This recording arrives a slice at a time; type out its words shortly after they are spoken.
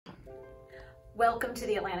Welcome to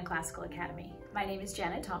the Atlanta Classical Academy. My name is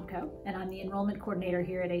Janet Tomko, and I'm the enrollment coordinator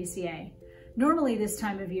here at ACA. Normally this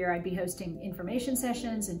time of year I'd be hosting information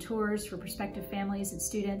sessions and tours for prospective families and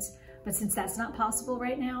students, but since that's not possible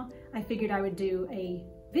right now, I figured I would do a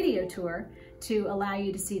video tour to allow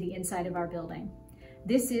you to see the inside of our building.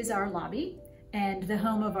 This is our lobby and the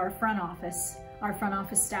home of our front office. Our front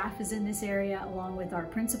office staff is in this area along with our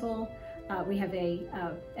principal. We have a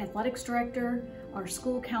athletics director, our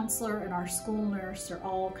school counselor, and our school nurse are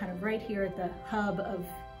all kind of right here at the hub of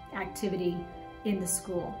activity in the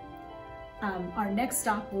school. Our next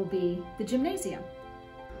stop will be the gymnasium.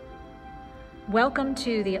 Welcome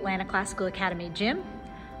to the Atlanta Classical Academy Gym,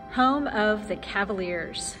 home of the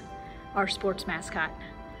Cavaliers, our sports mascot.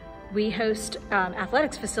 We host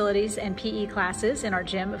athletics facilities and PE classes in our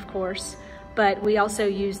gym, of course, but we also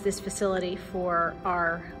use this facility for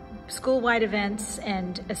our school-wide events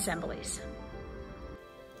and assemblies.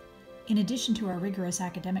 In addition to our rigorous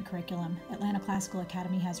academic curriculum, Atlanta Classical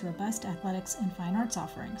Academy has robust athletics and fine arts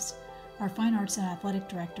offerings. Our fine arts and athletic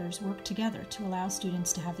directors work together to allow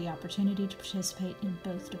students to have the opportunity to participate in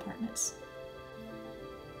both departments.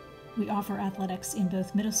 We offer athletics in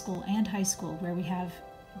both middle school and high school, where we have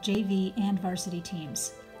JV and varsity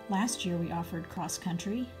teams. Last year we offered cross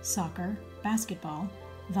country, soccer, basketball,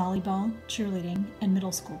 volleyball, cheerleading, and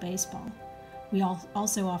middle school baseball. We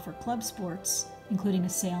also offer club sports, including a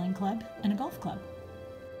sailing club and a golf club.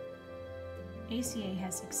 ACA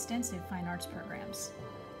has extensive fine arts programs.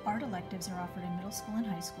 Art electives are offered in middle school and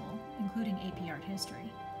high school, including AP Art History.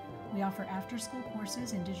 We offer after-school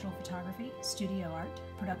courses in digital photography, studio art,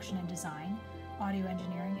 production and design, audio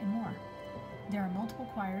engineering, and more. There are multiple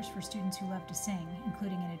choirs for students who love to sing,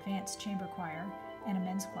 including an advanced chamber choir and a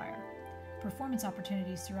men's choir. Performance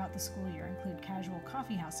opportunities throughout the school year include casual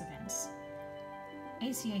coffeehouse events.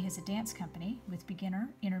 ACA has a dance company with beginner,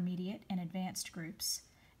 intermediate, and advanced groups,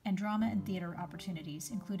 and drama and theater opportunities,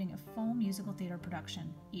 including a full musical theater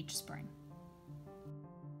production each spring.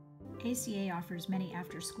 ACA offers many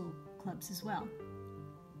after-school clubs as well.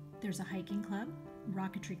 There's a hiking club,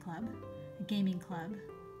 rocketry club, a gaming club,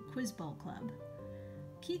 a quiz bowl club.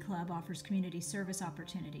 Key Club offers community service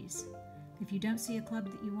opportunities. If you don't see a club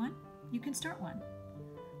that you want, you can start one.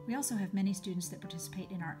 We also have many students that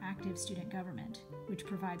participate in our active student government, which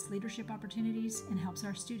provides leadership opportunities and helps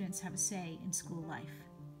our students have a say in school life.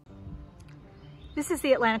 This is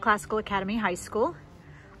the Atlanta Classical Academy High School.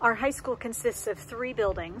 Our high school consists of 3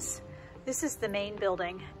 buildings. This is the main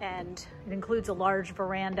building, and it includes a large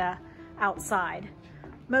veranda outside.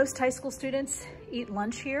 Most high school students eat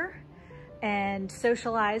lunch here and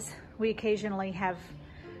socialize. We occasionally have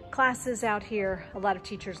classes out here. A lot of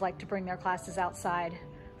teachers like to bring their classes outside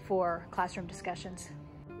for classroom discussions.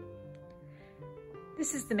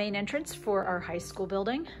 This is the main entrance for our high school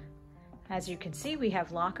building. As you can see, we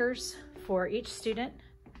have lockers for each student,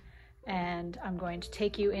 and I'm going to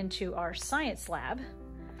take you into our science lab.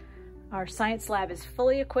 Our science lab is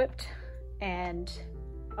fully equipped, and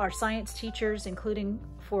our science teachers, including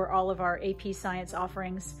for all of our AP science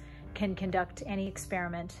offerings, can conduct any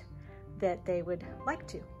experiment that they would like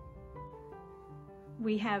to.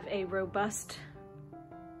 We have a robust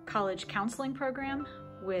college counseling program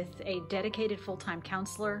with a dedicated full-time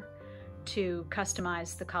counselor to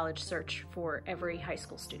customize the college search for every high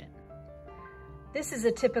school student. This is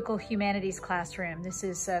a typical humanities classroom. This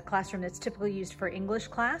is a classroom that's typically used for English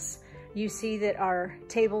class. You see that our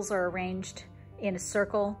tables are arranged in a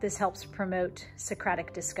circle. This helps promote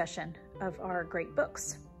Socratic discussion of our great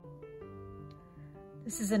books.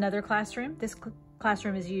 This is another classroom. This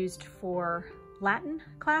classroom is used for Latin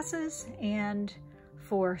classes and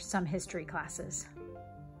for some history classes.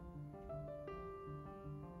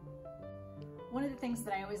 One of the things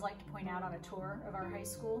that I always like to point out on a tour of our high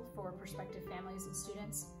school for prospective families and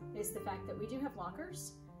students is the fact that we do have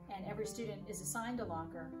lockers, and every student is assigned a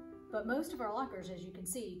locker, but most of our lockers, as you can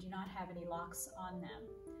see, do not have any locks on them.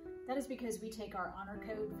 That is because we take our honor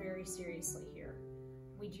code very seriously here.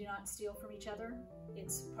 We do not steal from each other.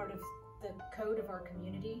 It's part of the code of our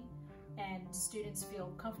community, and students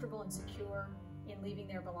feel comfortable and secure in leaving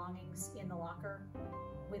their belongings in the locker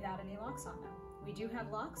without any locks on them. We do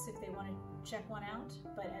have locks if they want to check one out,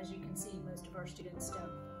 but as you can see, most of our students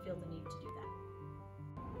don't feel the need to do that.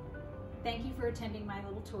 Thank you for attending my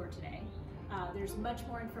little tour today. There's much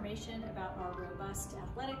more information about our robust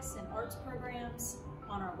athletics and arts programs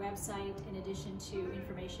on our website, in addition to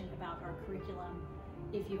information about our curriculum.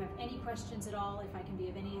 If you have any questions at all, if I can be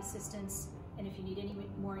of any assistance, and if you need any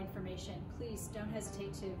more information, please don't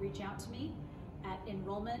hesitate to reach out to me at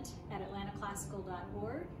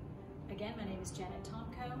enrollment@atlantaclassical.org. Again, my name is Janet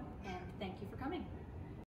Tomko, and thank you for coming.